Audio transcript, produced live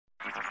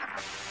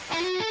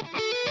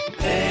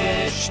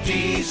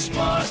HT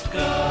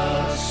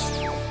Smartcast.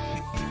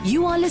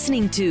 You are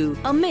listening to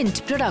a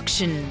Mint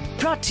production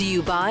brought to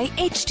you by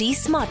HT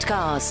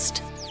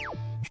Smartcast.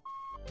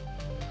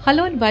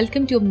 Hello and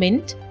welcome to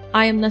Mint.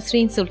 I am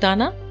Nasreen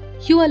Sultana.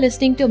 You are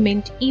listening to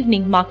Mint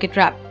Evening Market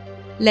Wrap.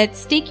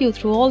 Let's take you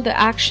through all the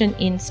action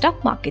in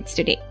stock markets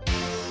today.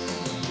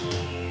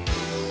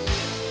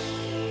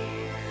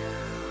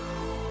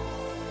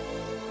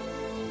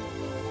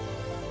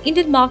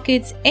 Indian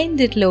markets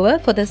ended lower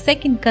for the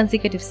second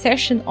consecutive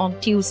session on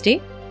Tuesday.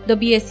 The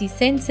BSE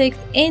Sensex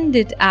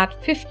ended at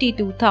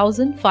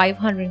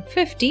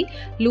 52,550,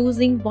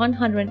 losing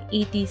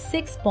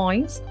 186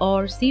 points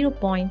or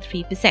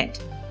 0.3%.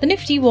 The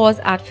Nifty was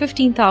at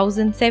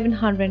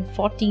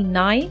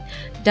 15,749,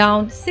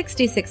 down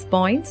 66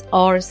 points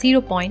or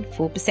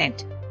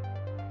 0.4%.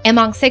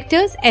 Among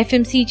sectors,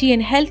 FMCG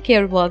and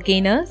healthcare were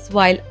gainers,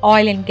 while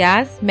oil and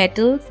gas,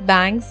 metals,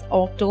 banks,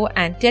 auto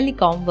and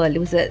telecom were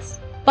losers.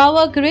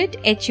 Power Grid,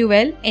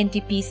 HUL,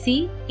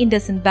 NTPC,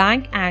 IndusInd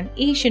Bank and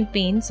Asian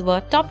Paints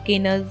were top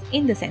gainers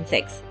in the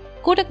Sensex.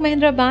 Kotak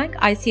Mahindra Bank,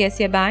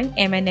 ICICI Bank,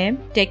 M&M,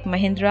 Tech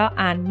Mahindra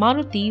and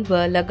Maruti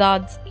were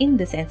laggards in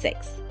the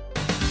Sensex.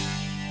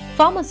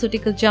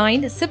 Pharmaceutical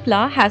giant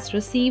Cipla has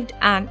received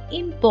an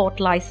import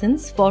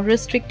license for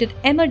restricted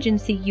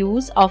emergency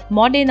use of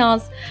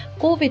Moderna's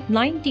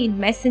COVID-19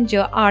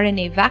 messenger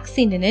RNA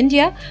vaccine in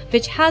India,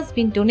 which has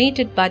been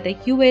donated by the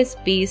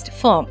US-based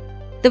firm.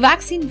 The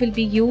vaccine will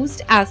be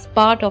used as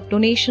part of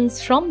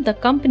donations from the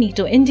company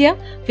to India,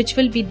 which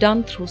will be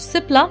done through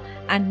Cipla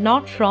and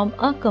not from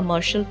a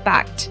commercial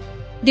pact.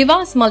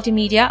 Devas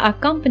Multimedia, a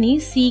company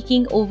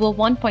seeking over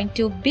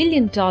 $1.2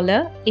 billion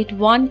it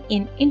won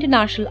in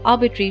international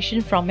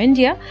arbitration from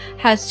India,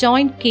 has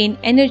joined Cairn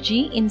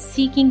Energy in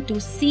seeking to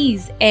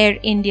seize Air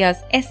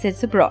India's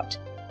assets abroad.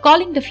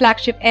 Calling the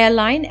flagship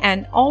airline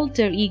an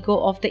alter ego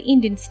of the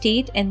Indian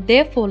state and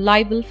therefore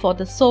liable for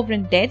the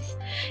sovereign debts,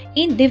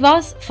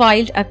 Devas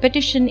filed a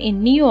petition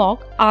in New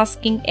York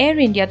asking Air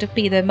India to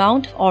pay the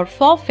amount or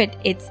forfeit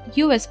its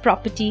US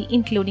property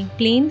including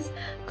planes,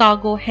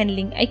 cargo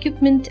handling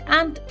equipment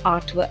and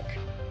artwork.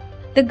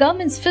 The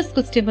government's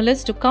fiscal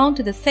stimulus to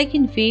counter the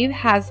second wave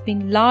has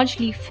been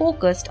largely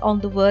focused on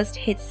the worst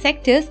hit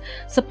sectors,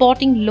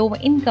 supporting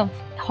lower-income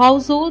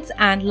households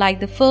and, like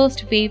the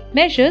first wave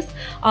measures,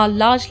 are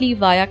largely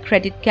via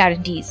credit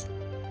guarantees.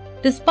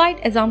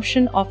 Despite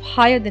assumption of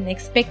higher than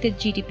expected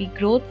GDP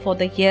growth for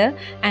the year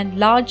and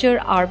larger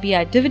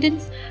RBI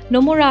dividends,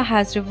 Nomura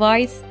has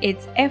revised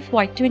its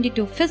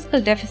FY22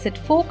 fiscal deficit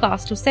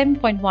forecast to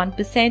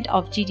 7.1%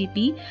 of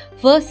GDP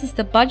versus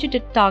the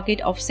budgeted target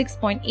of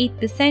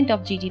 6.8%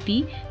 of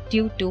GDP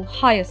due to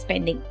higher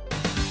spending.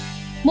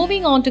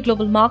 Moving on to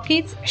global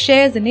markets,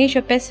 shares in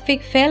Asia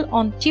Pacific fell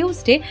on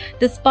Tuesday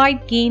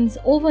despite gains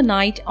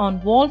overnight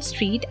on Wall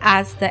Street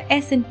as the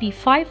S&P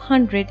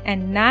 500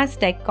 and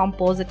Nasdaq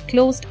Composite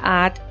closed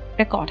at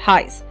record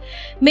highs.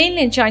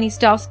 Mainland Chinese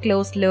stocks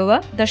closed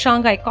lower. The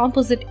Shanghai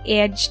Composite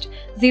edged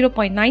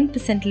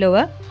 0.9%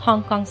 lower.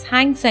 Hong Kong's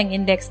Hang Seng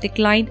Index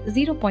declined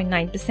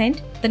 0.9%.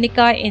 The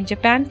Nikkei in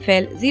Japan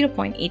fell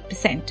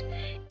 0.8%.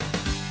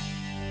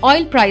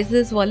 Oil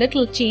prices were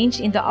little changed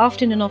in the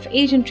afternoon of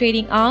Asian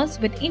trading hours,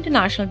 with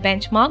international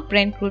benchmark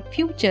Brent crude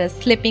futures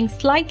slipping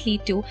slightly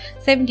to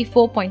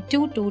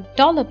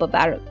 $74.22 per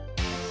barrel.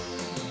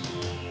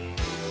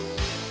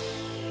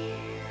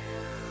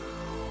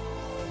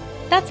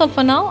 That's all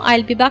for now.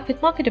 I'll be back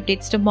with market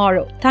updates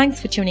tomorrow. Thanks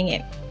for tuning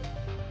in.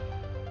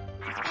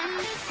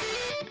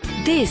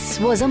 This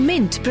was a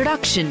Mint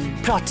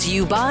production brought to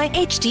you by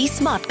HT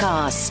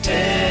Smartcast.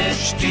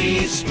 HT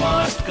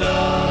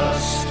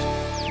Smartcast.